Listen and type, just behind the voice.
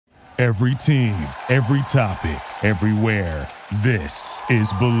Every team, every topic, everywhere. This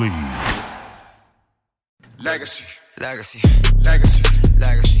is Believe. Legacy. Legacy. Legacy.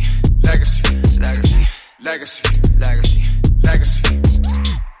 Legacy. Legacy. Legacy. Legacy. Legacy. Legacy.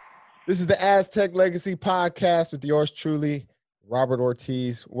 This is the Aztec Legacy Podcast with yours truly, Robert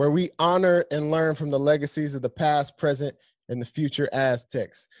Ortiz, where we honor and learn from the legacies of the past, present, and the future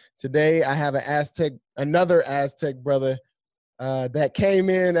Aztecs. Today, I have another Aztec brother that came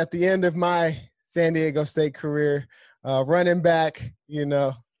in at the end of my San Diego State career, running back. You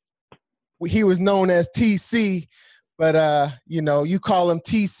know, he was known as TC, but you call him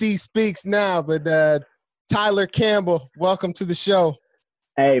TC Speaks now. But Tyler Campbell, welcome to the show.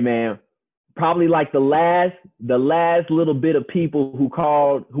 Hey man, probably like the last little bit of people who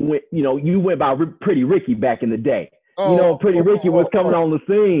went, you went by Pretty Ricky back in the day. Pretty Ricky was coming on the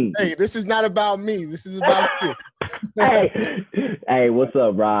scene. Hey, this is not about me. This is about you. Hey, what's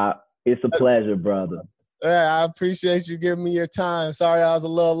up, Rob? It's a pleasure, brother. I appreciate you giving me your time. Sorry I was a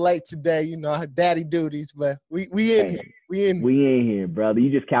little late today. I had daddy duties, but we in here. We in here, brother.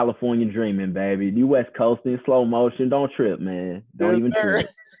 You just California dreaming, baby. You West Coasting, slow motion. Don't trip, man. Don't even trip.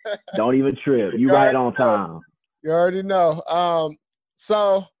 Don't even trip. You right on time. You already know.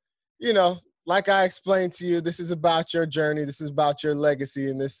 Like I explained to you, this is about your journey. This is about your legacy,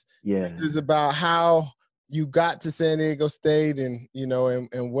 and this is about how you got to San Diego State, and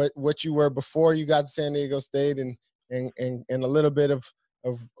what you were before you got to San Diego State, and a little bit of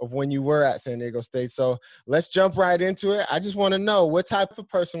when you were at San Diego State. So let's jump right into it. I just want to know, what type of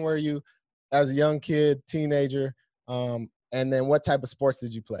person were you as a young kid, teenager, and then what type of sports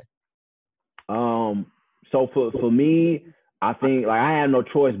did you play? So for me, I think I had no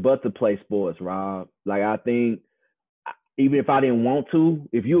choice but to play sports, Rob. I think even if I didn't want to,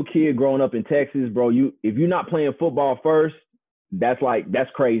 if you're a kid growing up in Texas, bro, if you're not playing football first, that's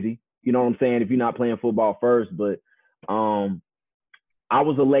crazy. You know what I'm saying? If you're not playing football first, but I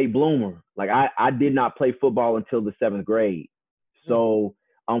was a late bloomer. I did not play football until the 7th grade. So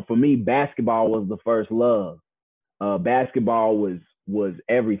for me, basketball was the first love. Basketball was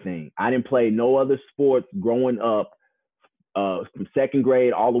everything. I didn't play no other sports growing up from 2nd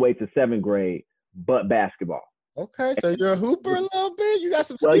grade all the way to 7th grade, but basketball. Okay, so you're a hooper a little bit. You got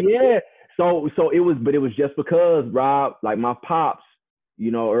some. Well, yeah. So it was just because, Rob, my pops,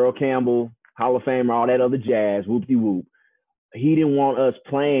 Earl Campbell, Hall of Famer, all that other jazz, whoop-de-whoop. He didn't want us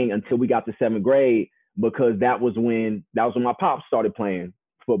playing until we got to 7th grade, because that was when my pops started playing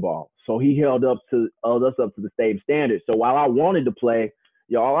football. So he held us up to the same standard. So while I wanted to play,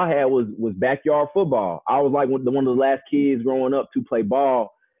 all I had was backyard football. I was one of the last kids growing up to play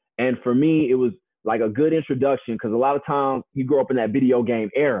ball. And for me, it was a good introduction, because a lot of times you grow up in that video game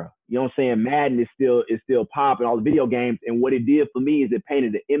era. You know what I'm saying? Madden is still popping, all the video games. And what it did for me is it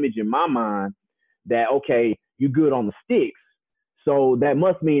painted an image in my mind that, okay, you're good on the sticks. So that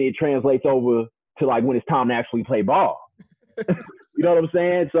must mean it translates over to when it's time to actually play ball. You know what I'm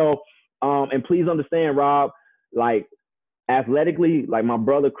saying? So, and please understand, Rob, athletically, my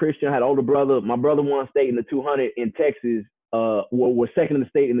brother Christian had an older brother. My brother won state in the 200 in Texas. Was second in the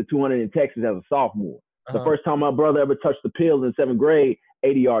state in the 200 in Texas as a sophomore. The first time my brother ever touched the pills in 7th grade,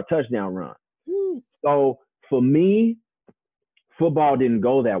 80-yard touchdown run. So for me, football didn't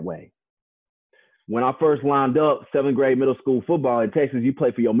go that way. When I first lined up 7th grade middle school football in Texas, you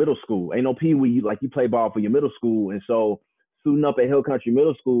play for your middle school. Ain't no peewee. You play ball for your middle school. And so suiting up at Hill Country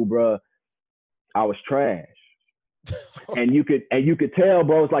Middle School, bro, I was trash. And you could tell,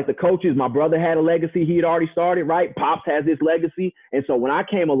 bro, it's the coaches. My brother had a legacy. He had already started, right? Pops has this legacy. And so when I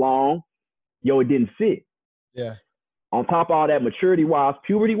came along, it didn't fit. Yeah. On top of all that, maturity-wise,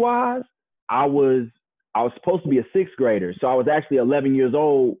 puberty-wise, I was supposed to be a 6th grader. So I was actually 11 years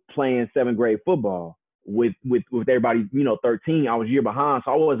old playing 7th grade football with everybody, 13. I was a year behind,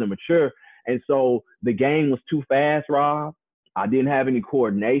 so I wasn't mature. And so the game was too fast, Rob. I didn't have any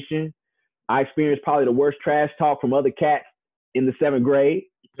coordination. I experienced probably the worst trash talk from other cats in the 7th grade,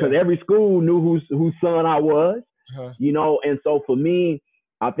 because every school knew whose son I was, And so for me,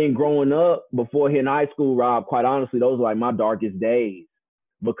 I think growing up before hitting high school, Rob, quite honestly, those were my darkest days,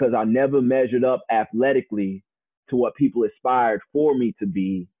 because I never measured up athletically to what people aspired for me to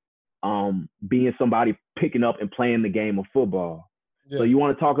be, being somebody picking up and playing the game of football. Yeah. So you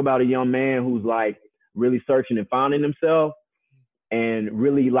want to talk about a young man who's really searching and finding himself, and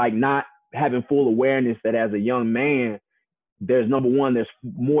really not having full awareness that as a young man, there's there's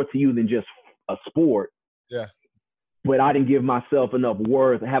more to you than just a sport. Yeah. But I didn't give myself enough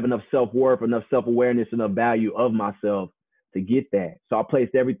worth, have enough self-worth, enough self-awareness, enough value of myself to get that. So I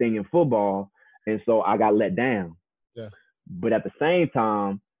placed everything in football, and so I got let down. Yeah. But at the same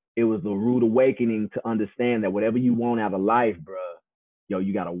time, it was a rude awakening to understand that whatever you want out of life, bro,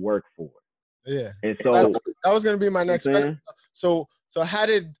 you got to work for it. Yeah. And so that was going to be my next question. So how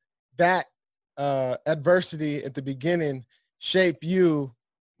did that adversity at the beginning shape you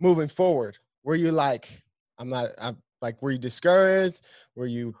moving forward? Were you like, were you discouraged? Were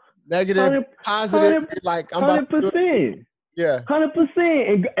you negative, positive? Like, I'm about to do it? Yeah.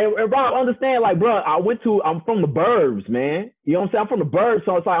 100%. And Rob, understand, like, bro, I'm from the burbs, man. You know what I'm saying? I'm from the burbs,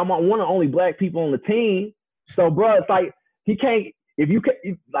 so it's like I'm one of the only black people on the team. So, bro, it's like he can't. If you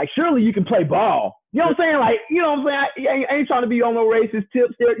can, like, surely you can play ball. You know what I'm saying? Like, you know what I'm saying? I ain't trying to be on no racist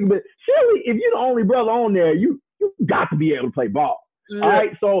tip, but surely if you're the only brother on there, you got to be able to play ball. Yeah. All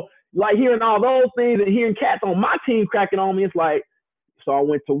right. So, like, hearing all those things and hearing cats on my team cracking on me, it's like, so I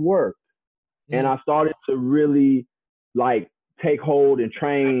went to work and I started to really, like, take hold and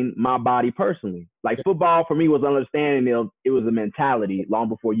train my body personally. Like, football for me was understanding it was a mentality long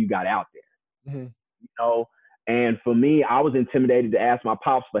before you got out there. Mm-hmm. You know? And for me, I was intimidated to ask my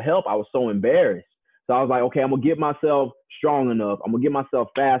pops for help. I was so embarrassed. So I was like, okay, I'm going to get myself strong enough. I'm going to get myself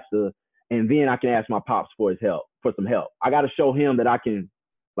faster. And then I can ask my pops for some help. I got to show him that I can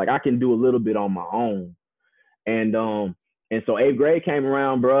do a little bit on my own. And so 8th grade came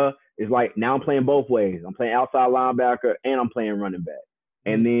around, bro. It's like, now I'm playing both ways. I'm playing outside linebacker and I'm playing running back.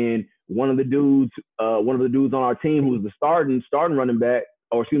 Mm-hmm. And then one of the dudes on our team who was the starting running back,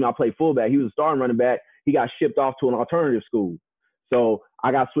 or excuse me, I played fullback. He was a starting running back. He got shipped off to an alternative school. So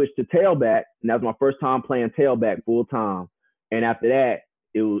I got switched to tailback, and that was my first time playing tailback full time. And after that,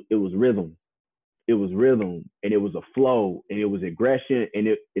 it was rhythm. It was rhythm, and it was a flow, and it was aggression, and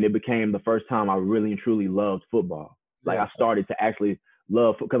it became the first time I really and truly loved football. Like, I started to actually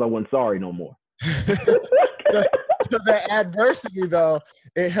love because I wasn't sorry no more. So that adversity, though,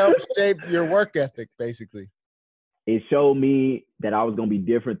 it helped shape your work ethic, basically. It showed me that I was going to be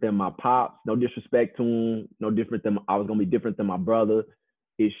different than my pops. No disrespect to him. I was going to be different than my brother.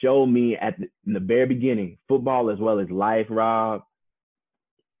 It showed me in the very beginning, football as well as life, Rob.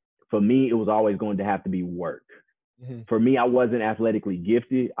 For me, it was always going to have to be work. Mm-hmm. For me, I wasn't athletically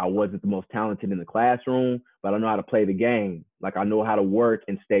gifted. I wasn't the most talented in the classroom, but I know how to play the game. Like, I know how to work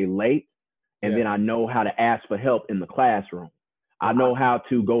and stay late. And then I know how to ask for help in the classroom. I know how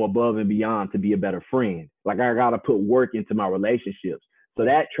to go above and beyond to be a better friend. Like, I got to put work into my relationships. So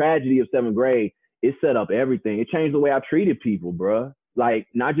that tragedy of 7th grade, it set up everything. It changed the way I treated people, bruh. Like,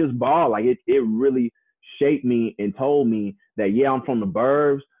 not just ball. Like, it really shaped me and told me that, yeah, I'm from the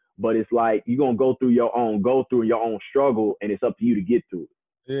burbs, but it's like you're going to go through your own struggle, and it's up to you to get through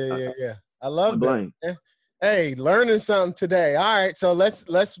it. Yeah. I love that. Hey, learning something today. All right, so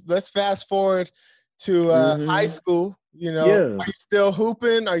let's fast forward to high school. You know, Are you still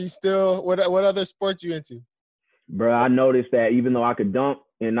hooping? Are you still what other sports you into? Bro, I noticed that even though I could dunk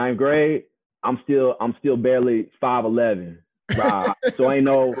in 9th grade, I'm still barely 5'11". Right. So if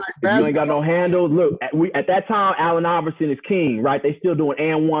you ain't got no handles. Look, at that time, Allen Iverson is king, right? They still doing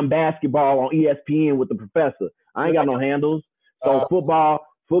and1 basketball on ESPN with the professor. I ain't got no handles. So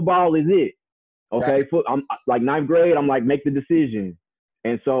football is it. Okay. I'm like 9th grade. I'm like, make the decision.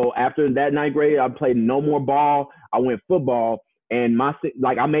 And so after that 9th grade, I played no more ball. I went football, and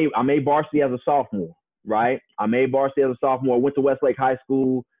I made varsity as a sophomore, right? I made varsity as a sophomore. Went to Westlake High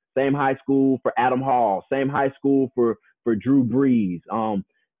School, same high school for Adam Hall, same high school for Drew Brees.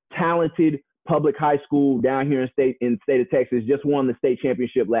 Talented public high school down here in the state of Texas, just won the state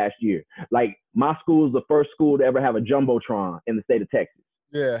championship last year. Like, my school is the first school to ever have a jumbotron in the state of Texas.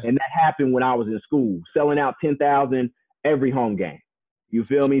 Yeah. And that happened when I was in school, selling out 10,000 every home game. You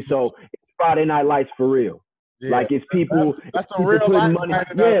feel me? So it's Friday Night Lights for real. Yeah. Like, it's people. That's the real life. Money.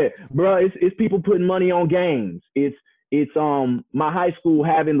 Yeah, bro. It's people putting money on games. It's my high school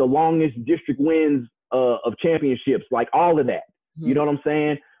having the longest district wins of championships. Like, all of that. Mm-hmm. You know what I'm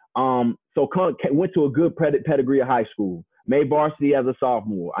saying? So went to a good pedigree of high school. Made varsity as a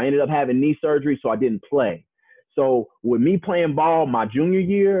sophomore. I ended up having knee surgery, so I didn't play. So with me playing ball my junior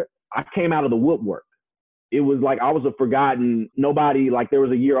year, I came out of the woodwork. It was like I was a forgotten nobody. Like, there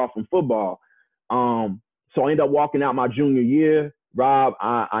was a year off from football. So I ended up walking out my junior year. Rob,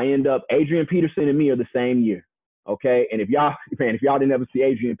 I end up, Adrian Peterson and me are the same year. Okay. And if y'all didn't ever see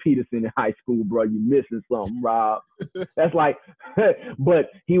Adrian Peterson in high school, bro, you missing something, Rob. That's like, but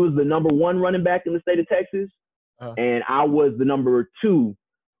he was the number 1 running back in the state of Texas. And I was the number 2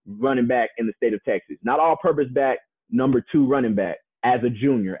 running back in the state of Texas. Not all purpose back, number 2 running back as a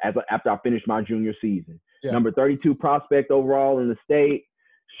junior, after I finished my junior season. Yeah. Number 32 prospect overall in the state.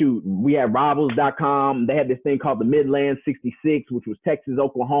 Shoot, we had Rivals.com. They had this thing called the Midland 66, which was Texas,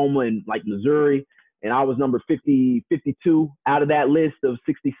 Oklahoma, and like Missouri. and I was number 50, 52 out of that list of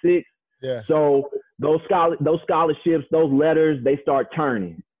 66. Yeah. So those scholarships, those letters, they start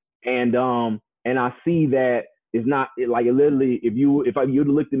turning, and I see that it's not like it literally. If you'd have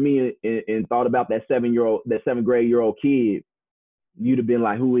looked at me and thought about that 7th grade kid, you'd have been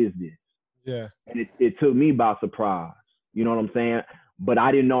like, who is this? Yeah. And it took me by surprise. You know what I'm saying? But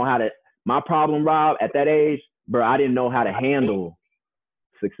I didn't know how to. My problem, Rob, at that age, bro, I didn't know how to handle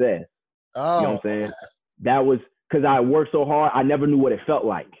success. Oh. You know what I'm saying? That was because I worked so hard. I never knew what it felt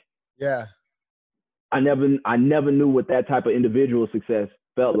like. Yeah. I never knew what that type of individual success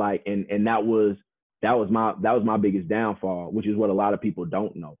felt like, and that was my biggest downfall, which is what a lot of people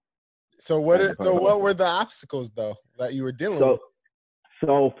don't know. So what were the obstacles though that you were dealing with?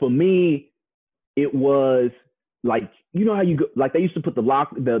 So for me, it was like, you know how you go, like they used to put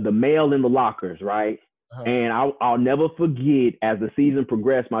the mail in the lockers, right? Uh-huh. And I'll never forget, as the season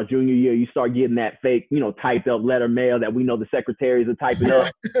progressed, my junior year, you start getting that fake, typed up letter mail that we know the secretaries are typing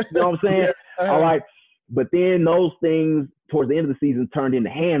up. You know what I'm saying? Yeah. Uh-huh. All right. But then those things towards the end of the season turned into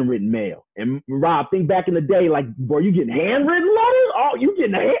handwritten mail. And Rob, think back in the day, like, bro, you getting handwritten letters? Oh, you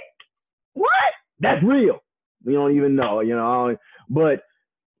getting what? That's real. You don't even know, But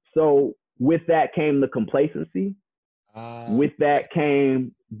so with that came the complacency. With that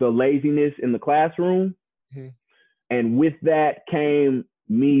came the laziness in the classroom. Mm-hmm. And with that came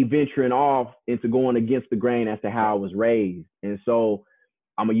me venturing off into going against the grain as to how I was raised. And so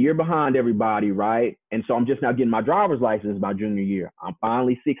I'm a year behind everybody, right? And so I'm just now getting my driver's license my junior year. I'm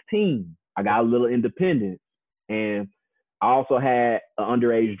finally 16. I got a little independence. And I also had an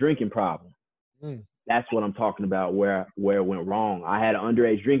underage drinking problem. Mm. That's what I'm talking about, where it went wrong. I had an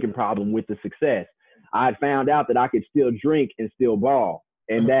underage drinking problem with the success. I had found out that I could still drink and still ball.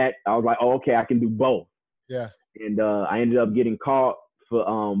 And that I was like, oh, okay, I can do both. Yeah. And I ended up getting caught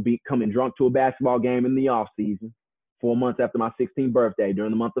for becoming drunk to a basketball game in the off season, 4 months after my 16th birthday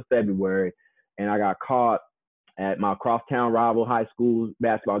during the month of February. And I got caught at my crosstown rival high school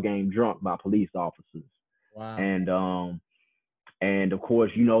basketball game drunk by police officers. Wow. And of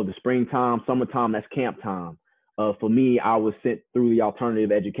course, the springtime, summertime, that's camp time. For me, I was sent through the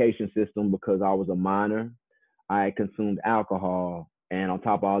alternative education system because I was a minor. I had consumed alcohol. And on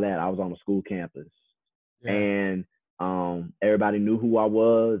top of all that, I was on a school campus. Yeah. And everybody knew who I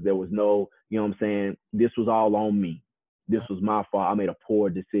was. There was no, this was all on me. This was my fault. I made a poor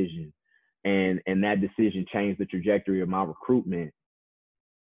decision. And that decision changed the trajectory of my recruitment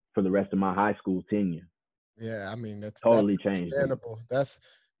for the rest of my high school tenure. Yeah, I mean, that's totally changed. That's,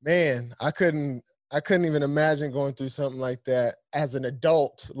 man, I couldn't even imagine going through something like that as an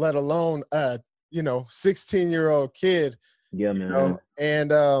adult, let alone 16-year-old kid. Yeah, man.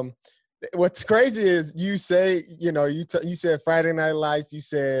 And what's crazy is you say, you said Friday Night Lights, you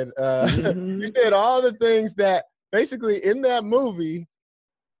said you said all the things that basically in that movie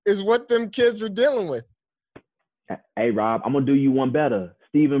is what them kids were dealing with. Hey, Rob, I'm gonna do you one better.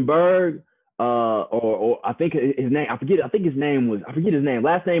 Steven Berg, or I think his name, I forget his name.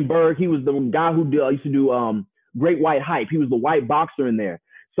 Last name Berg. He was the guy who used to do Great White Hype. He was the white boxer in there.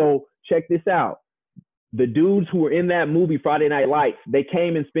 So check this out. The dudes who were in that movie, Friday Night Lights, they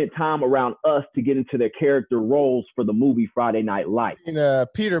came and spent time around us to get into their character roles for the movie Friday Night Lights.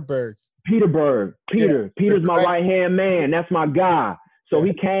 Peter Berg. Peter's my right-hand man. That's my guy. So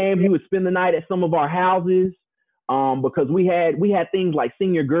he came, he would spend the night at some of our houses because we had things like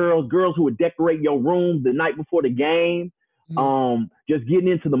senior girls who would decorate your room the night before the game, just getting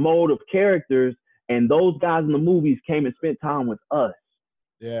into the mode of characters. And those guys in the movies came and spent time with us.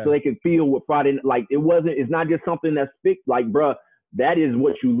 Yeah. So they could feel what Friday, like it's not just something that's fixed, like, bruh, that is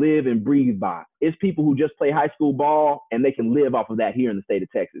what you live and breathe by. It's people who just play high school ball and they can live off of that here in the state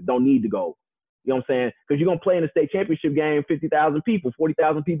of Texas. Don't need to go. You know what I'm saying? Because you're going to play in a state championship game, 50,000 people,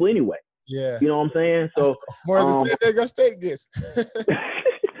 40,000 people anyway. Yeah. You know what I'm saying? So it's more than San Diego State gets.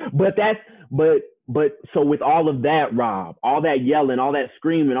 But so with all of that, Rob, all that yelling, all that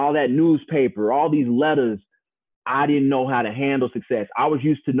screaming, all that newspaper, all these letters, I didn't know how to handle success. I was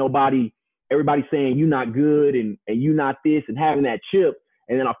used to everybody saying you're not good and you're not this and having that chip.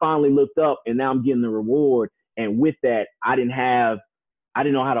 And then I finally looked up and now I'm getting the reward. And with that, I didn't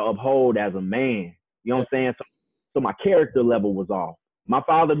know how to uphold as a man. You know what I'm saying? So my character level was off. My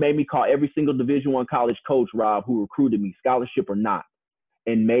father made me call every single Division I college coach, Rob, who recruited me, scholarship or not,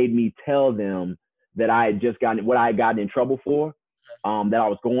 and made me tell them that I had just gotten what I had gotten in trouble for. That I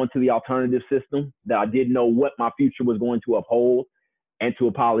was going to the alternative system, that I didn't know what my future was going to uphold, and to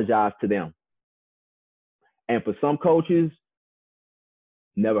apologize to them. And for some coaches,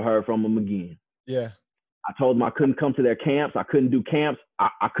 never heard from them again. Yeah. I told them I couldn't come to their camps. I couldn't do camps.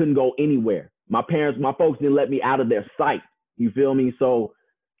 I couldn't go anywhere. my folks didn't let me out of their sight. You feel me? So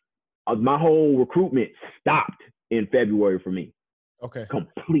my whole recruitment stopped in February for me. Okay.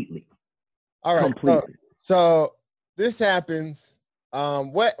 Completely. All right. Completely. So this happens.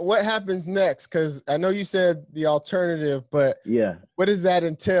 What happens next? Because I know you said the alternative, but yeah, what does that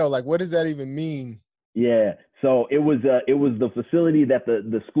entail? Like, what does that even mean? Yeah. So it was the facility that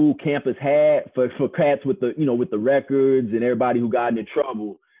the school campus had for cats with the, with the records and everybody who got into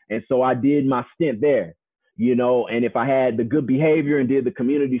trouble. And so I did my stint there, and if I had the good behavior and did the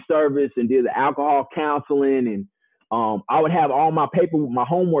community service and did the alcohol counseling, and I would have all my my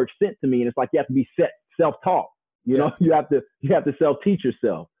homework sent to me. And it's like, you have to be self-taught, you have to self-teach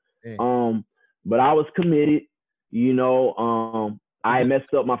yourself. Yeah. But I was committed, I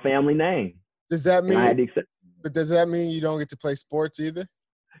messed up my family name. Does that mean, but does that mean you don't get to play sports either?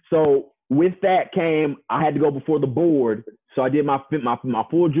 So with that came, I had to go before the board. So I did my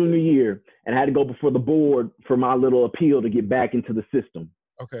full junior year, and I had to go before the board for my little appeal to get back into the system.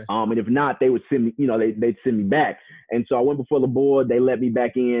 Okay. And if not, they would send me, they'd send me back. And so I went before the board. They let me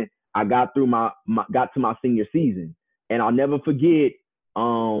back in. I got through got to my senior season, and I'll never forget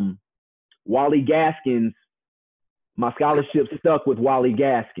Wally Gaskins. My scholarship stuck with Wally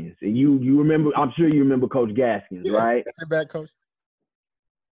Gaskins. And you remember, I'm sure you remember Coach Gaskins, right? Back, Coach.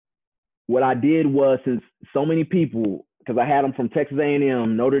 What I did was, since so many people, because I had them from Texas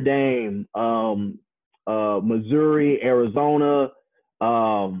A&M, Notre Dame, Missouri, Arizona,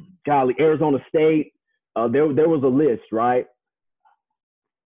 Arizona State, there was a list, right?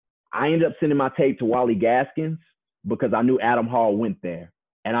 I ended up sending my tape to Wally Gaskins because I knew Adam Hall went there,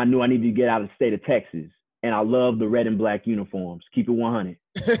 and I knew I needed to get out of the state of Texas. And I love the red and black uniforms. Keep it 100.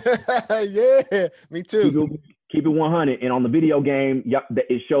 Yeah, me too. Keep it 100. And on the video game,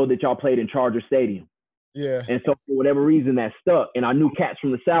 it showed that y'all played in Charger Stadium. Yeah. And so for whatever reason, that stuck. And I knew cats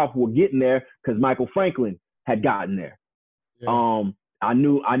from the South were getting there because Michael Franklin had gotten there. Yeah. I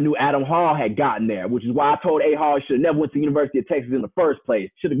knew Adam Hall had gotten there, which is why I told A. Hall he should have never went to the University of Texas in the first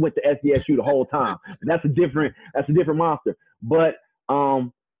place. Should have went to SDSU the whole time. That's a different monster. But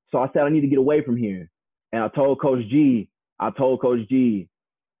so I said I need to get away from here. And I told Coach G,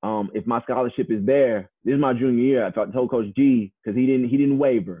 if my scholarship is there, this is my junior year. I told Coach G, because he didn't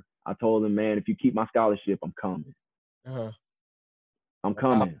waver. I told him, man, if you keep my scholarship, I'm coming. Uh-huh. I'm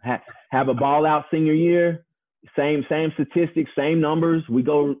coming. Have a ball out senior year. Same statistics, same numbers. We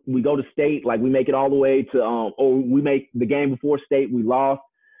go to state, like we make it all the way to or we make the game before state. We lost.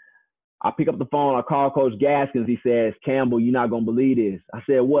 I pick up the phone. I call Coach Gaskins. He says, Campbell, you're not gonna believe this. I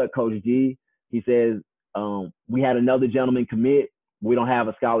said, what, Coach G? He says, we had another gentleman commit. We don't have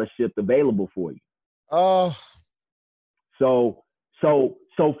a scholarship available for you. Oh. So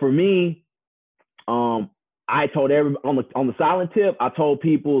for me, I told everybody on the silent tip, I told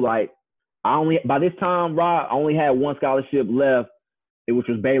people, like, by this time, Rob, I only had one scholarship left, which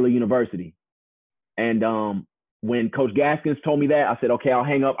was Baylor University. And when Coach Gaskins told me that, I said, okay, I'll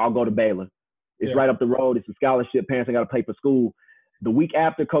hang up. I'll go to Baylor. It's right up the road. It's a scholarship. Parents ain't got to pay for school. The week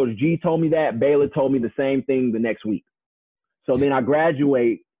after Coach G told me that, Baylor told me the same thing the next week. So then I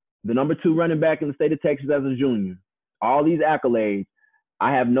graduate, the number 2 running back in the state of Texas as a junior. All these accolades.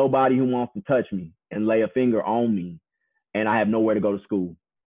 I have nobody who wants to touch me and lay a finger on me, and I have nowhere to go to school.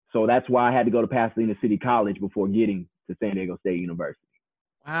 So that's why I had to go to Pasadena City College before getting to San Diego State University.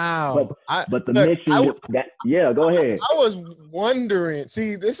 Wow. But the mission, go ahead. I was wondering,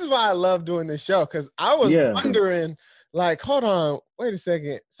 see, this is why I love doing this show, because I was wondering, like, hold on, wait a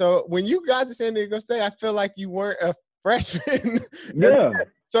second. So when you got to San Diego State, I feel like you weren't a freshman. Yeah.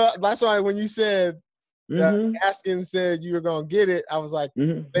 So that's why when you said, Gaskins said you were going to get it, I was like,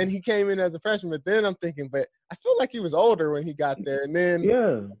 then he came in as a freshman. But then I'm thinking, but I feel like he was older when he got there. And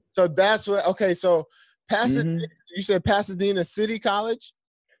then, so that's what, okay, so Pasadena, you said Pasadena City College?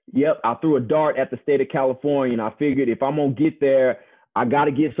 Yep, I threw a dart at the state of California, and I figured if I'm going to get there, I got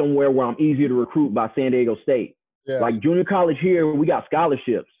to get somewhere where I'm easier to recruit by San Diego State. Yeah. Like junior college here, we got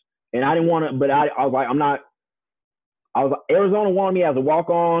scholarships. And I didn't want to, but I was like, Arizona wanted me as a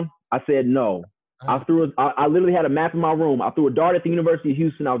walk-on. I said no. I literally had a map in my room. I threw a dart at the University of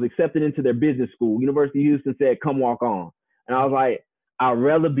Houston. I was accepted into their business school. University of Houston said, come walk on. And I was like, I'd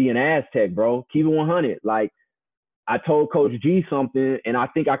rather be an Aztec, bro. Keep it 100. Like, I told Coach G something, and I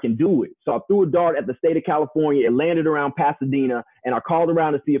think I can do it. So I threw a dart at the state of California. It landed around Pasadena, and I called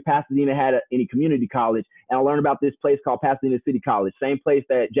around to see if Pasadena had any community college. And I learned about this place called Pasadena City College, same place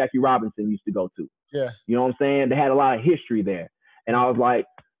that Jackie Robinson used to go to. Yeah. You know what I'm saying? They had a lot of history there. And I was like,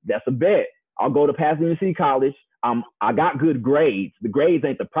 that's a bet. I'll go to Pasadena City College. I got good grades. The grades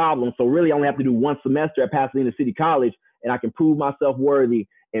ain't the problem. So really I only have to do one semester at Pasadena City College, and I can prove myself worthy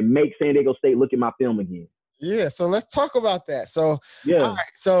and make San Diego State look at my film again. Yeah, so let's talk about that. So, Yeah. all right,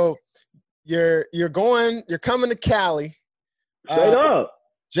 so you're coming to Cali. Straight up.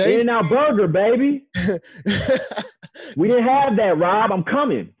 In-N-Out Burger, baby. We didn't have that, Rob. I'm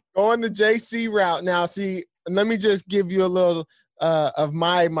coming. Going the JC route. Now, see, let me just give you a little of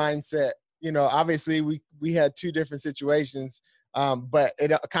my mindset. You know, obviously we had two different situations, but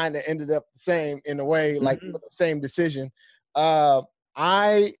it kind of ended up the same in a way, like the same decision.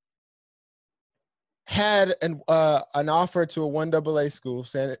 I had an offer to a 1AA school,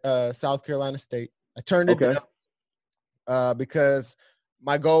 South Carolina State. I turned it down because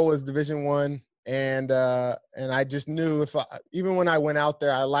my goal was Division I, and I just knew even when I went out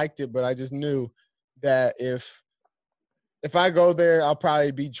there, I liked it, but I just knew that if I go there, I'll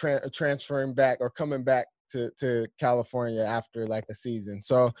probably be transferring back or coming back to California after like a season.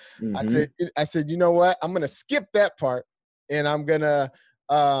 So I said, you know what? I'm gonna skip that part, and I'm gonna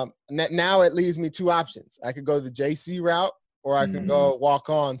now it leaves me two options. I could go the JC route, or I can go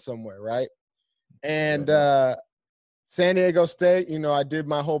walk on somewhere, right? And San Diego State, you know, I did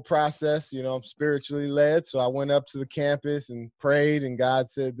my whole process. You know, I'm spiritually led, so I went up to the campus and prayed, and God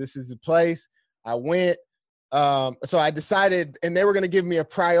said, "This is the place." I went. So I decided, and they were going to give me a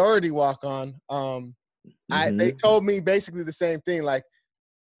priority walk on. They told me basically the same thing. Like,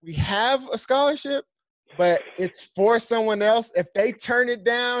 we have a scholarship, but it's for someone else. If they turn it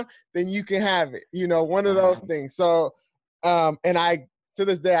down, then you can have it. You know, one of those things. So, and to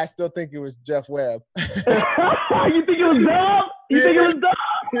this day, I still think it was Jeff Webb. You think it was Dub? You think it was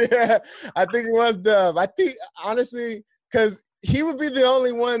Dub? Yeah, I think it was Dub. I think, honestly, because he would be the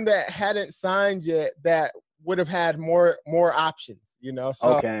only one that hadn't signed yet that would have had more options, you know.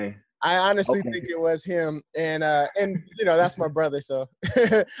 So I honestly think it was him, and you know, that's my brother, so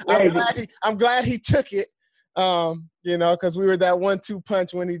I'm glad he took it, you know, because we were that 1-2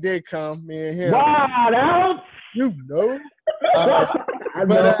 punch when he did come, me and him. Wow, you know.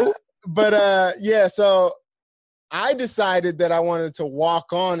 Yeah, so I decided that I wanted to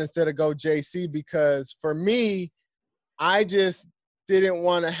walk on instead of go JC, because for me, I just didn't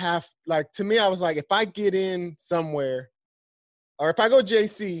want to have, like, to me, I was like, if I get in somewhere, or if I go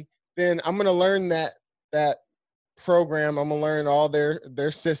JC, then I'm going to learn that program. I'm going to learn all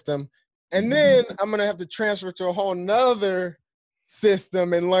their system. And then I'm going to have to transfer to a whole nother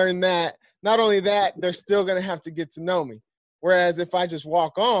system and learn that. Not only that, they're still going to have to get to know me. Whereas if I just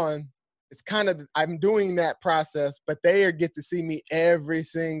walk on, it's kind of, I'm doing that process, but they get to see me every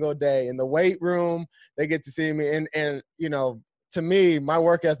single day in the weight room. They get to see me. And you know, to me, my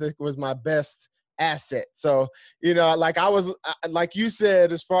work ethic was my best asset. So, you know, like I was, like you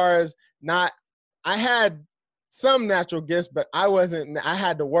said, as far as I had some natural gifts, but I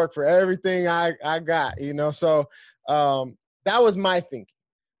had to work for everything I got, you know? So that was my thinking.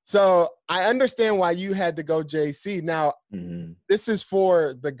 So I understand why you had to go JC. Now, this is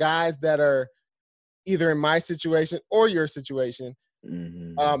for the guys that are either in my situation or your situation,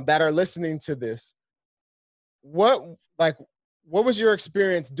 that are listening to this. What was your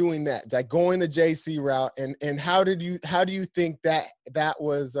experience doing that? Like going the JC route, and how do you think that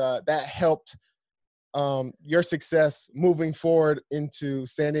was that helped your success moving forward into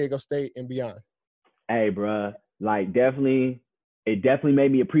San Diego State and beyond? Hey, bruh, like it definitely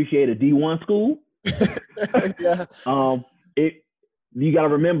made me appreciate a D1 school. Yeah. You got to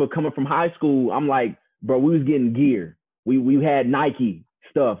remember, coming from high school, I'm like, bro, we was getting gear. We had Nike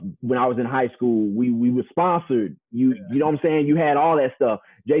stuff when I was in high school. We were sponsored. You know what I'm saying? You had all that stuff.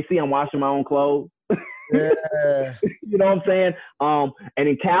 JC, I'm washing my own clothes. Yeah. You know what I'm saying? And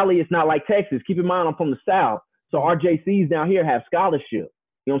in Cali, it's not like Texas. Keep in mind, I'm from the South. So our JCs down here have scholarships. You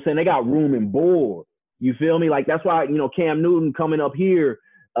know what I'm saying? They got room and board. You feel me? Like, that's why, you know, Cam Newton coming up here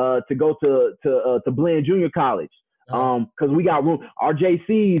to go to Blinn Junior College, because we got room. Our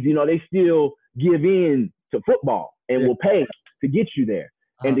JCs, you know, they still give in to football and will pay to get you there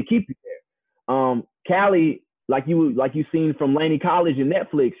and to keep you there. Cali, like you seen from Laney College and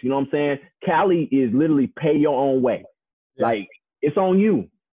Netflix, you know what I'm saying? Cali is literally pay your own way. Yeah. Like, it's on you.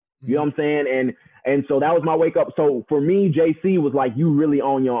 You know what I'm saying? And so that was my wake up. So for me, JC was like, you really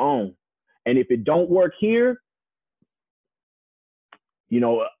on your own. And if it don't work here, you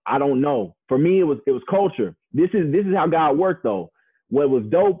know, I don't know. For me, it was culture. This is how God worked, though. What was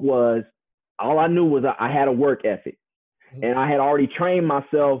dope was, all I knew was I had a work ethic. And I had already trained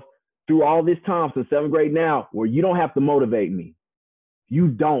myself through all this time since 7th grade now, where you don't have to motivate me. You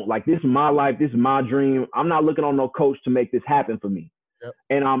don't. Like, this is my life. This is my dream. I'm not looking on no coach to make this happen for me. Yep.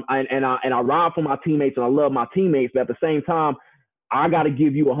 And I ride for my teammates, and I love my teammates, but at the same time, I got to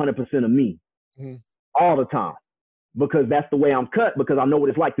give you 100% of me all the time. because that's the way I'm cut, because I know what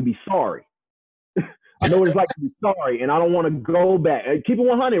it's like to be sorry. I know what it's like to be sorry, and I don't want to go back. Keep it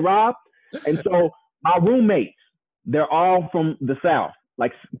 100, Rob. And so my roommates, they're all from the South.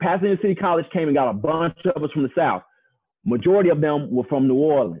 Like Pasadena City College came and got a bunch of us from the South. Majority of them were from New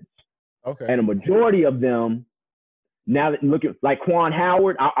Orleans. Okay. And a majority of them, now that look at like Quan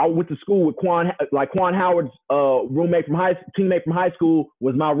Howard, I went to school with Quan Howard's teammate from high school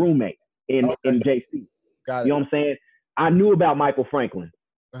was my roommate in JC. Got it. You know what I'm saying? I knew about Michael Franklin.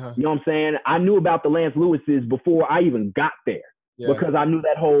 Uh-huh. You know what I'm saying? I knew about the Lance Lewises before I even got there, because I knew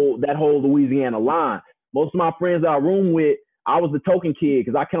that whole Louisiana line. Most of my friends that I room with, I was the token kid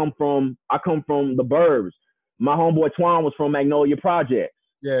because I come from the burbs. My homeboy Twan was from Magnolia Projects.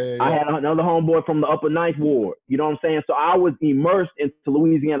 Yeah. I had another homeboy from the Upper Ninth Ward. You know what I'm saying? So I was immersed into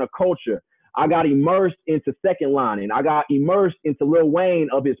Louisiana culture. I got immersed into Second Lining. I got immersed into Lil Wayne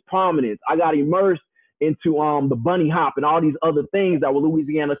of his prominence. I got immersed into the bunny hop and all these other things that were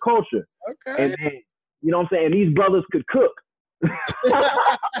Louisiana culture. Okay. And then, you know what I'm saying? These brothers could cook.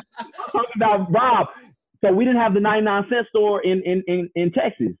 Talking about Bob. So we didn't have the 99-cent store in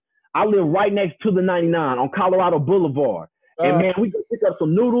Texas. I live right next to the 99 on Colorado Boulevard. And man, we could pick up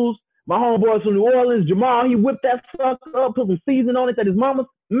some noodles. My homeboys from New Orleans, Jamal, he whipped that sucker up, put some seasoning on it that his mama's.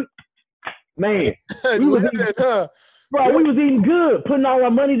 Man, we was eating good, putting all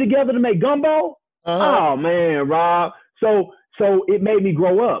our money together to make gumbo. Oh man, Rob. So it made me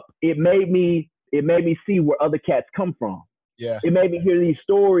grow up. It made me see where other cats come from. Yeah. It made me hear these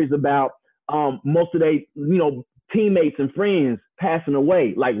stories about most of their, teammates and friends passing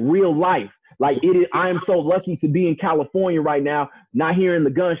away, like real life. Like I am so lucky to be in California right now, not hearing the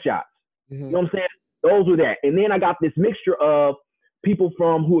gunshots. Mm-hmm. You know what I'm saying? Those were that. And then I got this mixture of people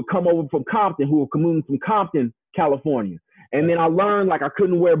who had come over from Compton, who were commuting from Compton, California. And then I learned like I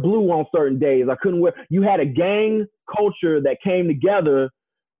couldn't wear blue on certain days. You had a gang culture that came together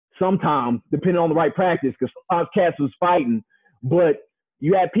sometimes, depending on the right practice, because sometimes cats was fighting, but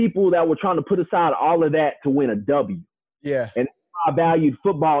you had people that were trying to put aside all of that to win a W. Yeah. And I valued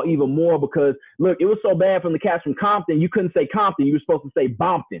football even more because, look, it was so bad from the cats from Compton, you couldn't say Compton. You were supposed to say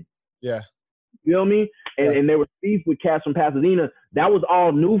Bompton. Yeah. You know what I mean? And there was beef with cats from Pasadena. That was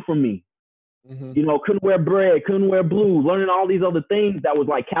all new for me. Mm-hmm. Couldn't wear bread, couldn't wear blue, learning all these other things that was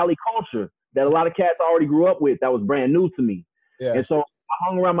like Cali culture that a lot of cats already grew up with that was brand new to me. Yeah. And so I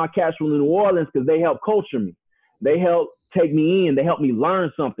hung around my cats from New Orleans because they helped culture me. They helped take me in. They helped me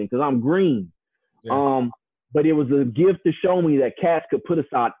learn something because I'm green. Yeah. But it was a gift to show me that cats could put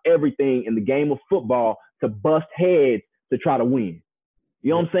aside everything in the game of football to bust heads to try to win.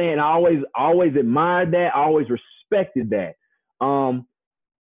 You know what I'm saying? I always admired that. I always respected that.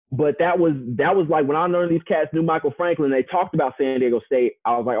 But that was like when I learned these cats knew Michael Franklin, they talked about San Diego State.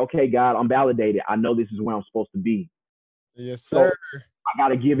 I was like, okay, God, I'm validated. I know this is where I'm supposed to be. Yes, sir. So I got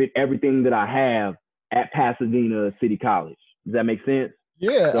to give it everything that I have at Pasadena City College. Does that make sense?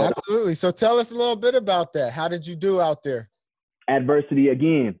 Yeah, absolutely. So tell us a little bit about that. How did you do out there? Adversity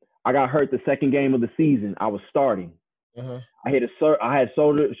again. I got hurt the second game of the season. I was starting. Uh-huh. I had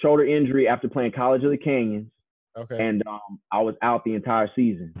shoulder injury after playing College of the Canyons. Okay. And I was out the entire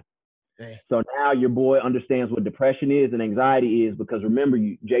season. Dang. So now your boy understands what depression is and anxiety is because remember,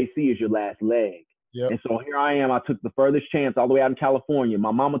 JC is your last leg. Yep. And so here I am. I took the furthest chance all the way out in California.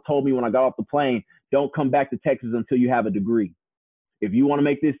 My mama told me when I got off the plane, don't come back to Texas until you have a degree. If you want to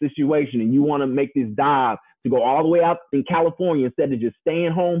make this situation and you want to make this dive to go all the way out in California instead of just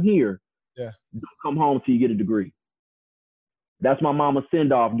staying home here, don't come home till you get a degree. That's my mama's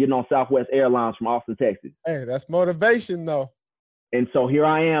send-off getting on Southwest Airlines from Austin, Texas. Hey, that's motivation, though. And so here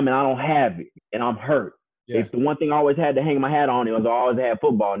I am, and I don't have it, and I'm hurt. Yeah. It's the one thing I always had to hang my hat on. It was I always had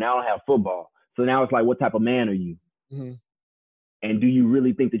football. Now I don't have football. So now it's like, what type of man are you? Mm-hmm. And do you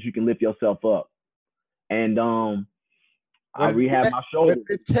really think that you can lift yourself up? And I rehab my shoulder. What's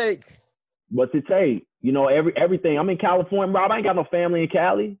it take? What's it take? Everything. I'm in California, Rob. I ain't got no family in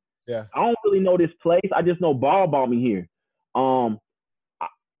Cali. Yeah. I don't really know this place. I just know ball bought me here. I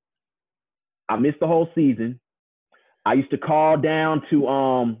missed the whole season. I used to call down to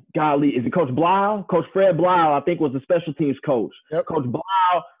is it Coach Blau? Coach Fred Blau, I think, was the special teams coach. Yep. Coach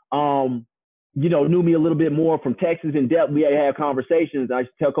Blau, knew me a little bit more from Texas in depth. We had conversations. I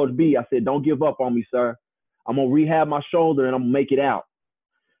used to tell Coach B, I said, don't give up on me, sir. I'm going to rehab my shoulder and I'm going to make it out.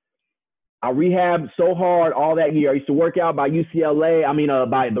 I rehabbed so hard all that year. I used to work out by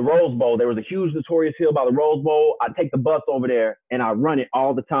by the Rose Bowl. There was a huge Notorious Hill by the Rose Bowl. I take the bus over there and I run it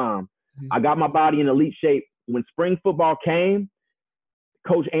all the time. Mm-hmm. I got my body in elite shape. When spring football came,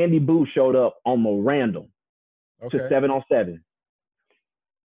 Coach Andy Boo showed up on the random to 7-on-7.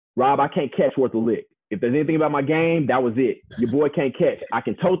 Rob, I can't catch worth a lick. If there's anything about my game, that was it. Your boy can't catch. I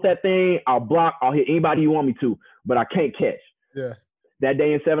can tote that thing. I'll block. I'll hit anybody you want me to, but I can't catch. Yeah. That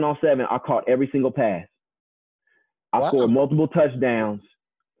day in 7-on-7, I caught every single pass. I scored multiple touchdowns.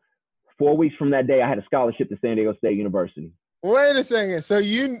 4 weeks from that day, I had a scholarship to San Diego State University. Wait a second. So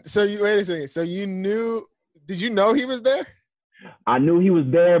you wait a second. So you knew? Did you know he was there? I knew he was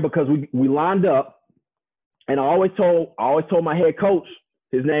there because we lined up, and I always told my head coach.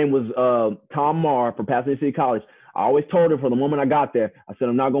 His name was Tom Marr from Pasadena City College. I always told him from the moment I got there, I said,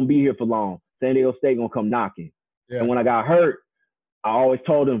 I'm not going to be here for long. San Diego State going to come knocking. Yeah. And when I got hurt, I always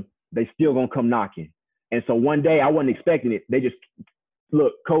told him they still going to come knocking. And so one day I wasn't expecting it. They just,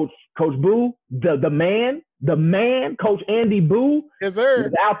 look, Coach Boo, the man, Coach Andy Boo, yes, sir,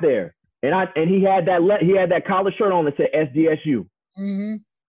 was out there. And he had that collar shirt on that said SDSU. Mm-hmm.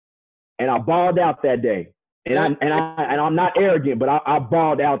 And I balled out that day. And I'm not arrogant, but I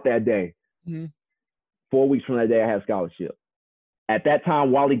balled out that day. Mm-hmm. 4 weeks from that day, I had a scholarship. At that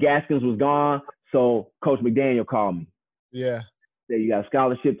time, Wally Gaskins was gone, so Coach McDaniel called me. Yeah. Said, you got a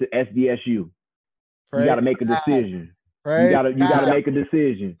scholarship to SDSU. Praise you got to make a decision. Praise you got to make a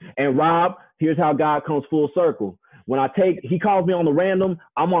decision. And Rob, here's how God comes full circle. When he calls me on the random,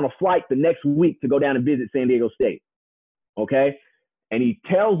 I'm on a flight the next week to go down and visit San Diego State. Okay? And he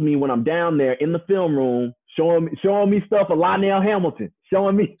tells me when I'm down there in the film room, showing me stuff of Lionel Hamilton,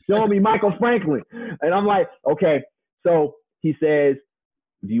 showing me Michael Franklin. And I'm like, okay. So he says,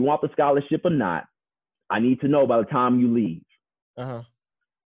 do you want the scholarship or not? I need to know by the time you leave. Uh-huh.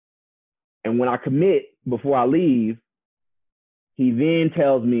 And when I commit before I leave, he then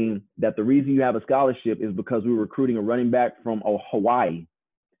tells me that the reason you have a scholarship is because we were recruiting a running back from Hawaii,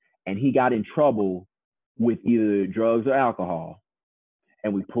 and he got in trouble with either drugs or alcohol,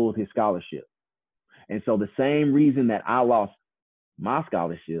 and we pulled his scholarship. And so the same reason that I lost my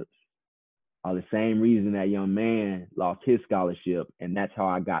scholarships are the same reason that young man lost his scholarship, and that's how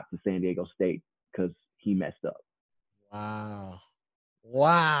I got to San Diego State, because he messed up.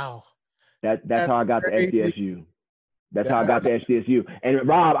 Wow. That's how I got to SDSU. That's how I got to SDSU. And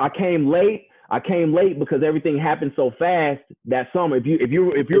Rob, I came late because everything happened so fast that summer. If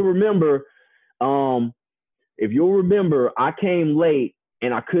you remember, I came late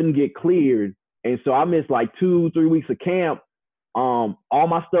and I couldn't get cleared. And so I missed like 2-3 weeks of camp. All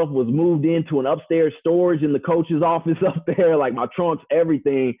my stuff was moved into an upstairs storage in the coach's office up there, like my trunks,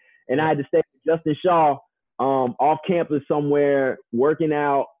 everything. And I had to stay with Justin Shaw off campus somewhere working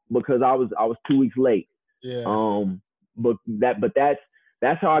out because I was 2 weeks late. Yeah. But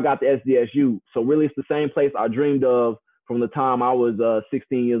that's how I got to SDSU. So really, it's the same place I dreamed of from the time I was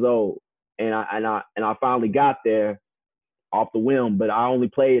 16 years old, and I finally got there off the whim. But I only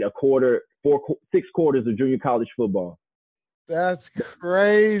played 6 quarters of junior college football. That's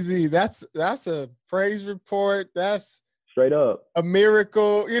crazy. That's a praise report. That's straight up a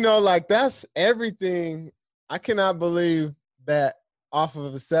miracle. Like that's everything. I cannot believe that. Off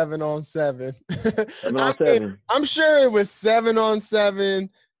of a 7-on-7. 7-on-7. I'm sure it was 7-on-7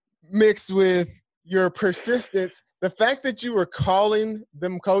 mixed with your persistence. The fact that you were calling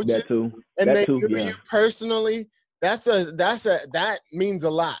them coaches and they knew you personally, that means a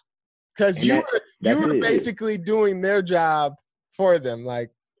lot. Because you were basically doing their job for them.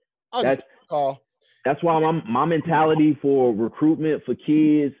 Like, I'll just call. That's why my mentality for recruitment for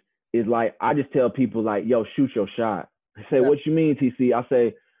kids is like, I just tell people like, yo, shoot your shot. I say, what you mean, TC? I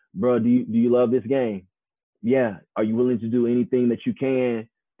say, bro, do you love this game? Yeah. Are you willing to do anything that you can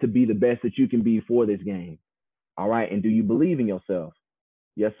to be the best that you can be for this game? All right. And do you believe in yourself?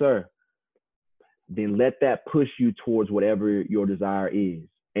 Yes, sir. Then let that push you towards whatever your desire is.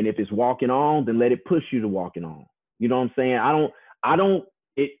 And if it's walking on, then let it push you to walking on. You know what I'm saying? I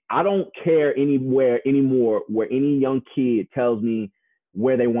don't care anymore where any young kid tells me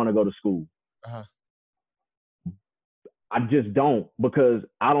where they want to go to school. Uh-huh. I just don't, because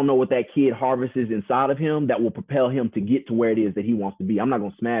I don't know what that kid harvests inside of him that will propel him to get to where it is that he wants to be. I'm not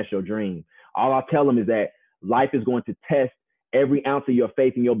going to smash your dream. All I'll tell him is that life is going to test every ounce of your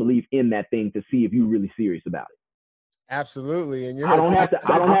faith and your belief in that thing to see if you're really serious about it. Absolutely. And I don't have to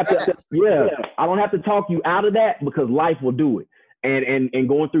talk you out of that, because life will do it. And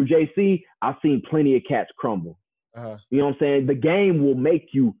going through JC, I've seen plenty of cats crumble. Uh-huh. You know what I'm saying? The game will make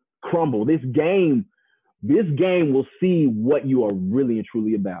you crumble. This game will see what you are really and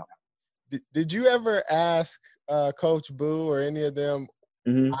truly about. Did you ever ask Coach Boo or any of them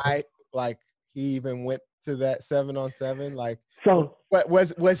why, like, he even went to that 7-on-7? Like, so what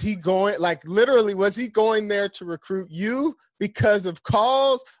was he going, like, literally, was he going there to recruit you because of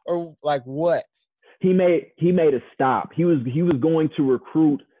calls, or like what? He made a stop. He was going to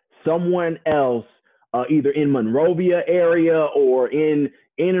recruit someone else either in Monrovia area or in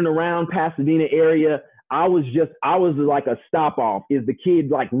and around Pasadena area. I was like a stop off. Is the kid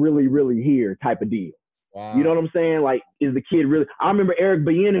like really, really here type of deal? Wow. You know what I'm saying? Like, is the kid really? I remember Eric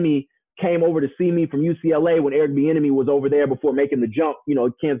Bieniemy came over to see me from UCLA when Eric Bieniemy was over there before making the jump,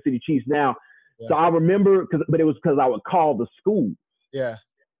 Kansas City Chiefs now. Yeah. So I remember, but it was because I would call the school. Yeah.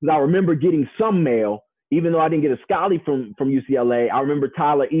 Because I remember getting some mail, even though I didn't get a scholarly from UCLA. I remember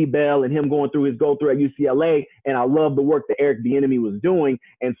Tyler Ebell and him going through his go-through at UCLA, and I loved the work that Eric Bieniemy was doing.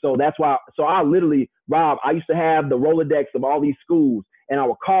 And so that's why, I literally, Rob, I used to have the Rolodex of all these schools, and I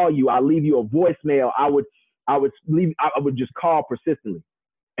would call you. I'd leave you a voicemail. I would just call persistently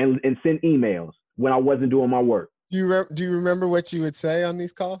and send emails when I wasn't doing my work. Do you remember what you would say on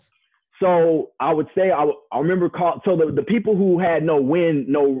these calls? So I would say I remember so the people who had no wind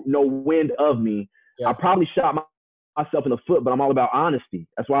of me, yeah. I probably shot myself in the foot, but I'm all about honesty.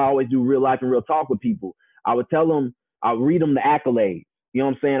 That's why I always do real life and real talk with people. I would tell them, I read them the accolades. You know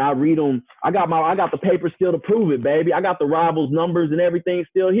what I'm saying? I read them. I got the paper still to prove it, baby. I got the Rivals numbers and everything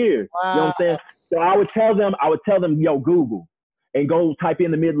still here. Wow. You know what I'm saying? So I would tell them, yo, Google and go type in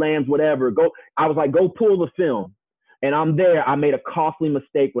the Midlands, whatever. I was like, go pull the film. And I'm there. I made a costly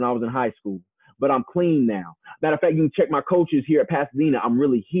mistake when I was in high school, but I'm clean now. Matter of fact, you can check my coaches here at Pasadena. I'm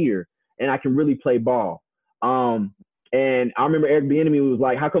really here, and I can really play ball. And I remember Eric Bieniemy was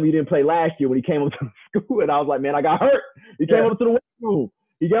like, how come you didn't play last year when he came up to the school? And I was like, man, I got hurt. He came up to the weight room.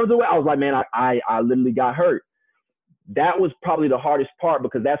 I was like, man, I literally got hurt. That was probably the hardest part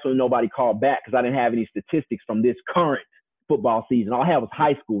because that's when nobody called back because I didn't have any statistics from this current football season. All I had was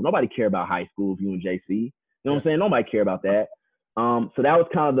high school. Nobody cared about high school if you and JC. You know what I'm saying? Nobody cared about that. So that was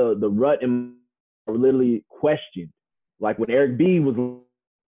kind of the rut and literally questioned. Like when Eric B he was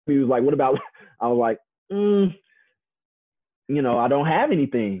like, what about, I was like, I don't have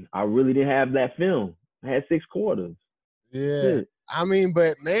anything. I really didn't have that film. I had 6 quarters. Yeah. I mean,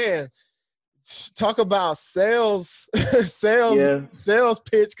 but man, talk about sales pitch.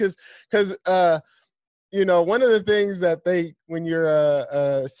 Cause one of the things that when you're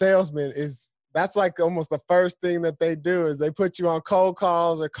a salesman is, that's like almost the first thing that they do is they put you on cold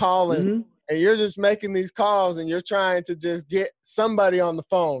calls or calling, mm-hmm. and you're just making these calls and you're trying to just get somebody on the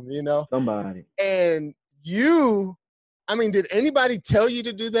phone, Somebody. And did anybody tell you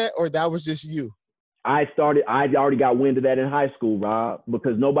to do that or that was just you? I already got wind of that in high school, Rob,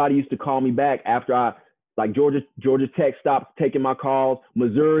 because nobody used to call me back after Georgia Tech stopped taking my calls.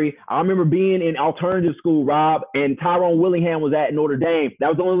 Missouri. I remember being in alternative school, Rob, and Tyrone Willingham was at Notre Dame. That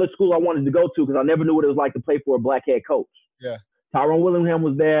was the only school I wanted to go to because I never knew what it was like to play for a black head coach. Yeah. Tyrone Willingham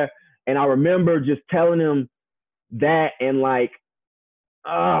was there, and I remember just telling him that and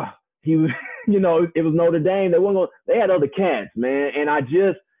he was, it was Notre Dame. They had other cats, man. And I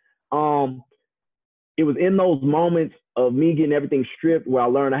just, it was in those moments of me getting everything stripped where I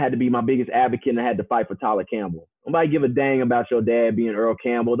learned I had to be my biggest advocate and I had to fight for Tyler Campbell. Nobody give a dang about your dad being Earl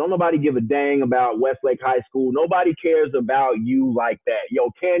Campbell. Don't nobody give a dang about Westlake High School. Nobody cares about you like that.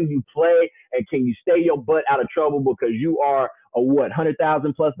 Yo, can you play and can you stay your butt out of trouble because you are a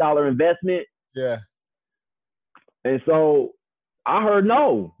 $100,000+ investment? Yeah. And so I heard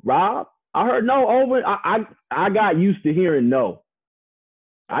no, Rob. I heard no over. I got used to hearing no.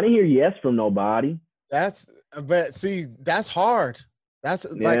 I didn't hear yes from nobody. That's hard. That's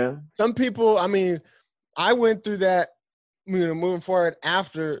like some people, I went through that, moving forward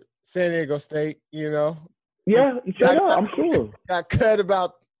after San Diego State, Yeah, I'm sure. Got cut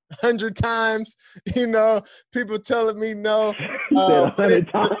about 100 times, people telling me no. Went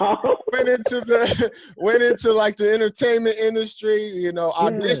into like the entertainment industry,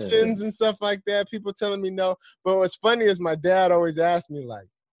 auditions and stuff like that. People telling me no. But what's funny is my dad always asked me like,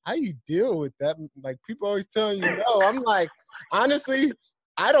 how you deal with that? Like people always telling you no. I'm like, honestly,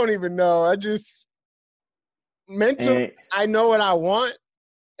 I don't even know. I just mentally, I know what I want.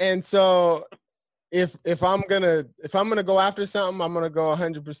 And so if I'm gonna go after something, I'm gonna go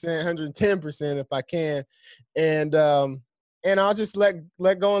 100%, 110% if I can. And I'll just let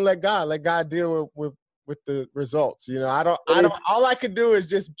go and let God deal with the results. All I could do is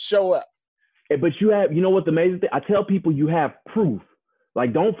just show up. But you have, what the amazing thing, I tell people you have proof.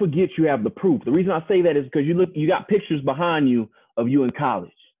 Like, don't forget you have the proof. The reason I say that is because you got pictures behind you of you in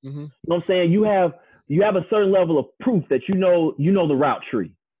college. Mm-hmm. You know what I'm saying? You have a certain level of proof that you know the route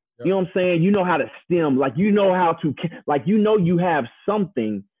tree. Yep. You know what I'm saying? You know how to stem. Like, you know how to, like, you have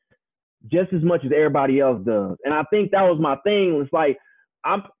something just as much as everybody else does. And I think that was my thing. It's like,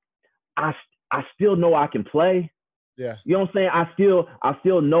 I still know I can play. Yeah. You know what I'm saying? I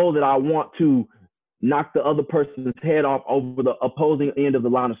still know that I want to knock the other person's head off over the opposing end of the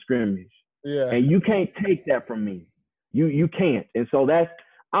line of scrimmage. Yeah. And you can't take that from me. You can't. And so that's,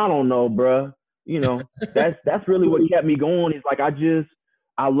 I don't know, bruh. You know, that's really what kept me going. Is like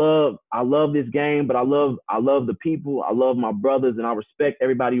I love this game, but I love the people. I love my brothers, and I respect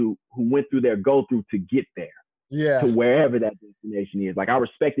everybody who went through their go through to get there, Yeah. to wherever that destination is. Like, I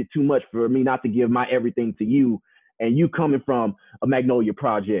respect it too much for me not to give my everything to you, and you coming from a Magnolia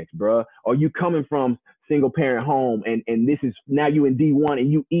Projects, bruh, or you coming from single parent home, and this is now you in D1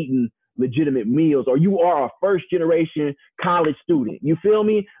 and you eating legitimate meals, or you are a first generation college student. You feel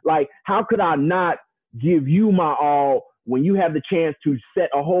me? Like, how could I not give you my all when you have the chance to set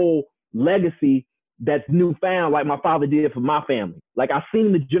a whole legacy that's newfound, like my father did for my family? Like, I've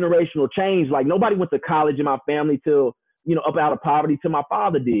seen the generational change. Like, nobody went to college in my family till, you know, up out of poverty, till my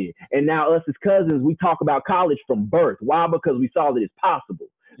father did. And now us as cousins, we talk about college from birth. Why? Because we saw that it's possible.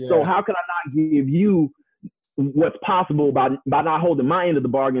 Yeah. So how can I not give you what's possible by not holding my end of the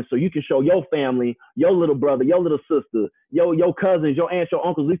bargain, so you can show your family, your little brother, your little sister, your cousins, your aunts, your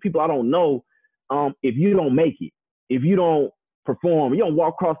uncles, these people I don't know, if you don't make it, if you don't perform, you don't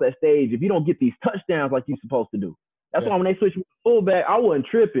walk across that stage, if you don't get these touchdowns like you're supposed to do. That's why when they switched me to fullback, I wasn't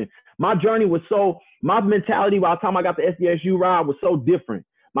tripping. My journey was my mentality by the time I got the SDSU ride was so different.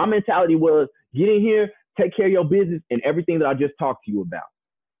 My mentality was, get in here, take care of your business, and everything that I just talked to you about.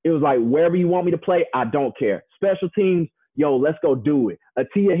 It was like, wherever you want me to play, I don't care. Special teams, yo, let's go do it.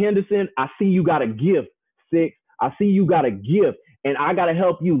 Atia Henderson, I see you got a gift. 6, I see you got a gift, and I got to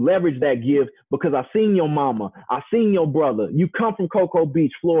help you leverage that gift because I seen your mama. I seen your brother. You come from Cocoa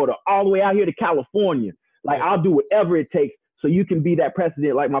Beach, Florida, all the way out here to California. Like, I'll do whatever it takes so you can be that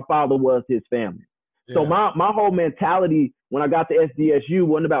precedent like my father was his family. Yeah. So my whole mentality when I got to SDSU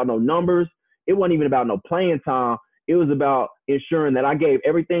wasn't about no numbers. It wasn't even about no playing time. It was about ensuring that I gave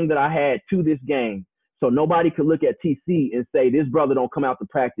everything that I had to this game, so nobody could look at TC and say, this brother don't come out to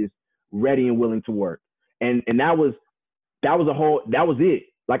practice ready and willing to work. And that was it.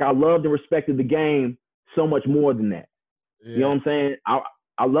 Like, I loved and respected the game so much more than that. Yeah. You know what I'm saying?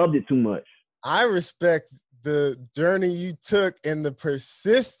 I loved it too much. I respect the journey you took and the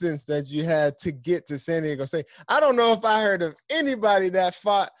persistence that you had to get to San Diego State. I don't know if I heard of anybody that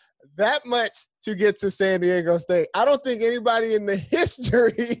fought that much to get to San Diego State. I don't think anybody in the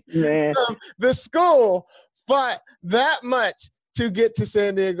history of the school fought that much to get to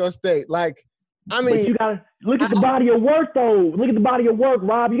San Diego State. Like, I mean, but you gotta look at the body of work, though. Look at the body of work,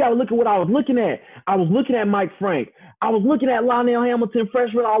 Rob. You gotta look at what I was looking at. I was looking at Mike Frank. I was looking at Lionel Hamilton,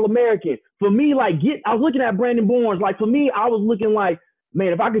 freshman All-American. For me, I was looking at Brandon Bournes. Like, for me, I was looking like,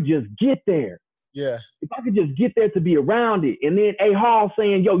 man, if I could just get there. Yeah. If I could just get there to be around it. And then A. Hall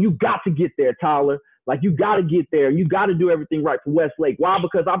saying, yo, you got to get there, Tyler. Like, you got to get there. You got to do everything right for Westlake. Why?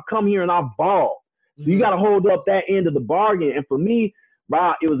 Because I've come here and I've balled. So you got to hold up that end of the bargain. And for me,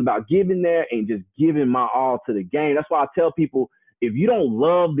 Rob, it was about giving there and just giving my all to the game. That's why I tell people, if you don't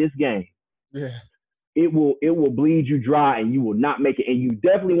love this game, it will bleed you dry and you will not make it. And you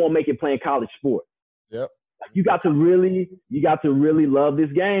definitely won't make it playing college sport. Yep. You got to really love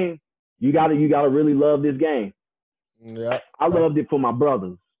this game. You got to really love this game. Yeah. I loved it for my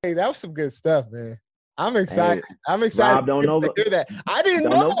brothers. Hey, that was some good stuff, man. I'm excited. I'm excited Rob, don't know to hear that. I didn't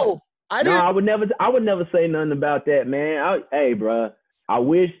know. I would never say nothing about that, man. Hey, bro. I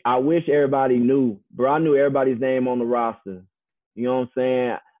wish everybody knew, bro. I knew everybody's name on the roster. You know what I'm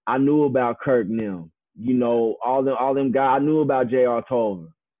saying? I knew about Kirk Nim. You know, all them guys. I knew about J.R. Tolver.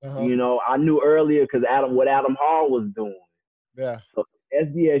 You know, I knew earlier because what Adam Hall was doing. Yeah. So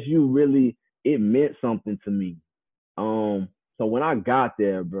SDSU really, it meant something to me. So when I got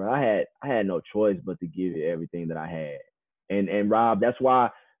there, bro, I had no choice but to give it everything that I had. And Rob, that's why,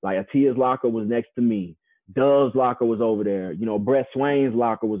 like, Atia's locker was next to me. Dove's locker was over there. You know, Brett Swain's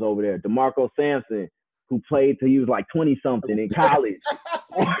locker was over there. DeMarco Sampson, who played till he was like 20-something in college.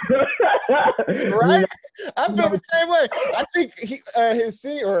 Right? I feel the same way. I think his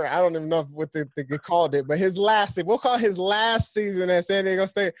senior, or I don't even know what they called it, but we'll call his last season at San Diego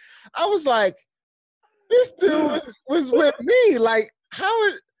State. I was like, this dude was with me. Like,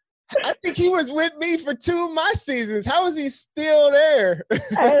 I think he was with me for 2 of my seasons. How is he still there?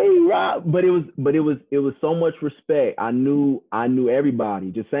 Hey, Rob, but it was so much respect. I knew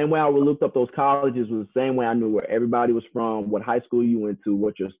everybody. The same way I would look up those colleges was the same way I knew where everybody was from, what high school you went to,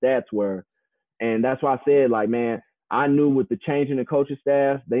 what your stats were. And that's why I said, like, man, I knew with the change in the coaching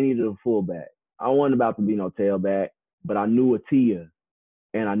staff, they needed a fullback. I wasn't about to be no tailback, but I knew Atia,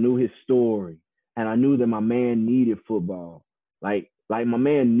 and I knew his story, and I knew that my man needed football. Like my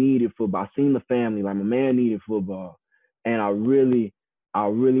man needed football. I seen the family. Like, my man needed football. And I really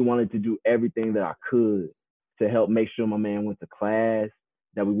wanted to do everything that I could to help make sure my man went to class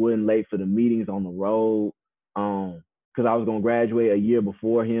that we wasn't late for the meetings on the road. Because I was gonna graduate a year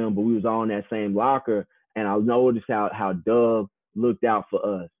before him, but we was all in that same locker, and I noticed how Dove looked out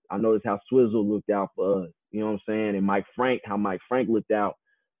for us. I noticed how Swizzle looked out for us. You know what I'm saying? And how Mike Frank looked out.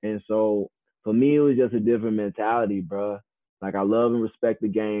 And so for me, it was just a different mentality, bro. Like, I love and respect the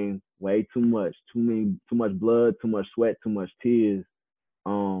game way too much. Too much blood, too much sweat, too much tears.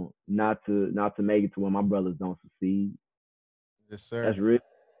 Not to make it to where my brothers don't succeed. Yes, sir. That's real.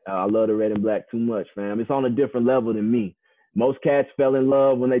 I love the red and black too much, fam. It's on a different level than me. Most cats fell in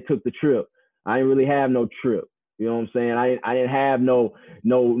love when they took the trip. I didn't really have no trip. You know what I'm saying? I didn't have no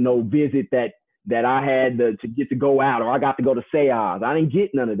visit that I had to get to go out, or I got to go to seance. I didn't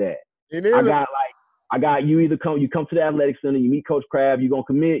get none of that. I got you come to the athletic center, you meet Coach Crab, you gonna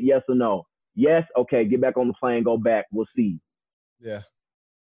commit, yes or no? Yes, okay, get back on the plane, go back, we'll see. Yeah.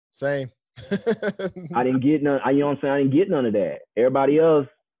 Same. I didn't get none, you know what I'm saying? I didn't get none of that. Everybody else,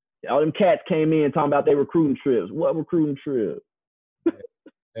 all them cats came in talking about their recruiting trips. What recruiting trip?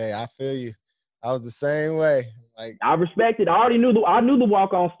 Hey, I feel you. I was the same way. Like, I respected. I knew the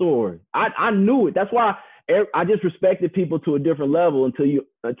walk-on story. I knew it. That's why I just respected people to a different level until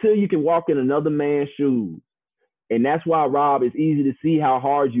you can walk in another man's shoes. And that's why, Rob, it's easy to see how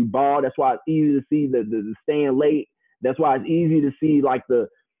hard you ball. That's why it's easy to see the staying late. That's why it's easy to see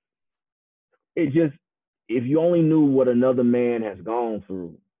if you only knew what another man has gone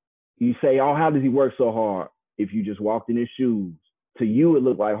through, you say, oh, how does he work so hard? If you just walked in his shoes, to you, it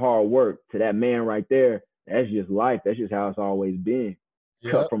looked like hard work. To that man right there, that's just life. That's just how it's always been.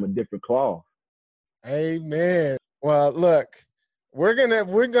 yep. Cut from a different cloth. Amen. Well, look, we're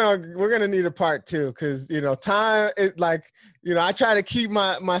gonna need a part 2, because time is like, I try to keep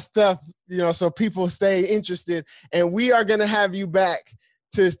my stuff, so people stay interested, and we are gonna have you back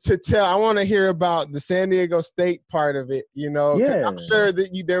to tell. I want to hear about the San Diego State part of it. Yeah. I'm sure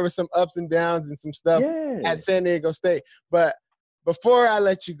that there was some ups and downs and some stuff at San Diego State. But before I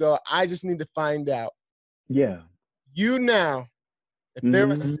let you go, I just need to find out. Yeah. Now,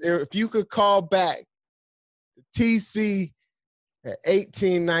 if you could call back TC at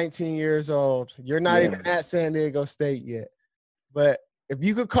 18, 19 years old, you're not even at San Diego State yet, but if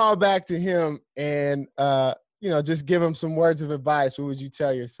you could call back to him and just give him some words of advice, what would you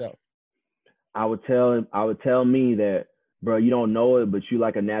tell yourself? I would tell me that, bro, you don't know it, but you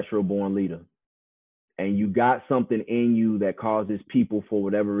like a natural born leader, and you got something in you that causes people, for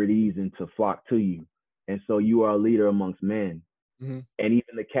whatever reason, to flock to you. And so you are a leader amongst men. Mm-hmm. And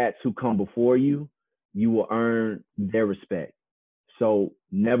even the cats who come before you, you will earn their respect. So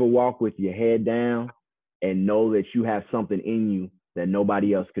never walk with your head down, and know that you have something in you that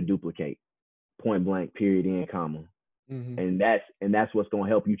nobody else could duplicate. Point blank, period, end, comma. Mm-hmm. And that's what's going to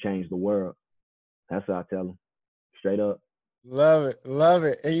help you change the world. That's what I tell them. Straight up. Love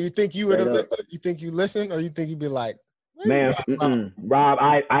it. And you think you would have? You think you listen, or you think you'd be like, man, Rob,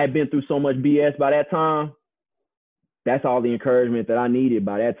 I've been through so much BS by that time. That's all the encouragement that I needed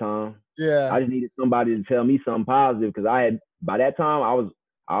by that time. Yeah. I just needed somebody to tell me something positive, because by that time I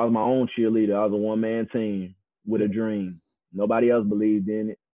was my own cheerleader. I was a one-man team with a dream. Nobody else believed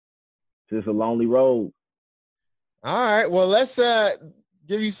in it. It's just a lonely road. All right. Well, let's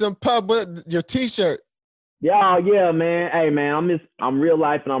give you some pub with your T-shirt. Yeah, man. Hey, man, I'm real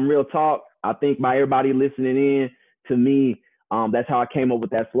life and I'm real talk. I think by everybody listening in to me, that's how I came up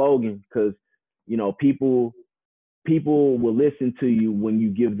with that slogan, because people will listen to you when you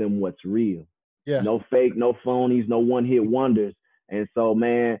give them what's real. Yeah. No fake, no phonies, no one-hit wonders. And so,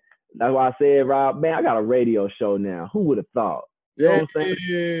 man, that's why I said, Rob, man, I got a radio show now. Who would have thought? You know what I'm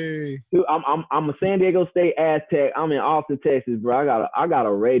saying? Dude, I'm a San Diego State Aztec. I'm in Austin, Texas, bro. I got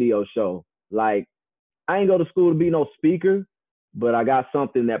a radio show. Like, I ain't go to school to be no speaker, but I got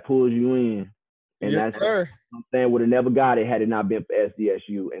something that pulls you in. And that's what I'm saying, would have never got it had it not been for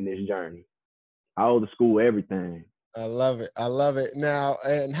SDSU and this journey. I owe the school everything. I love it. Now,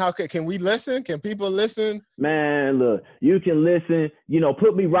 and how can we listen? Can people listen? Man, look, you can listen.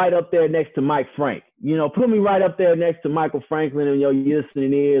 Put me right up there next to Mike Frank. Put me right up there next to Michael Franklin and your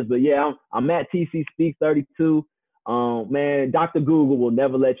listening ears. But yeah, I'm at TC Speak 32. Man, Dr. Google will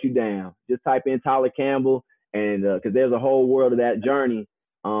never let you down. Just type in Tyler Campbell, and because there's a whole world of that journey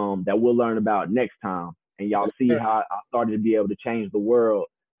that we'll learn about next time. And y'all see how I started to be able to change the world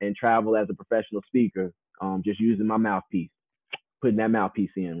and travel as a professional speaker. Just using my mouthpiece, putting that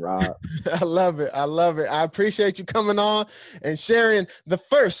mouthpiece in, Rob. I love it. I appreciate you coming on and sharing the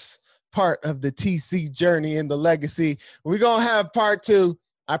first part of the TC journey and the legacy. We're going to have part 2,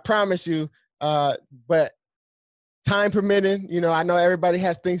 I promise you. But time permitting, I know everybody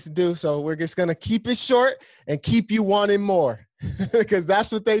has things to do, so we're just going to keep it short and keep you wanting more because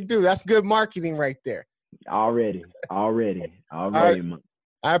that's what they do. That's good marketing right there. Already. Right.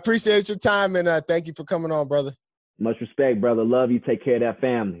 I appreciate your time, and thank you for coming on, brother. Much respect, brother. Love you. Take care of that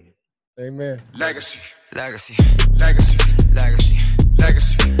family. Amen. Legacy. Legacy. Legacy. Legacy.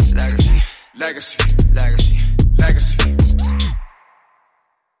 Legacy. Legacy. Legacy. Legacy. Legacy.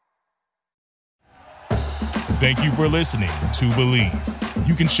 Thank you for listening to Believe.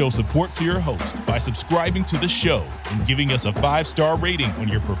 You can show support to your host by subscribing to the show and giving us a 5-star rating on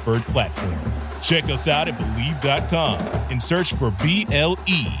your preferred platform. Check us out at Believe.com and search for BLEAV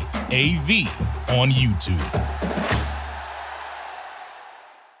on YouTube.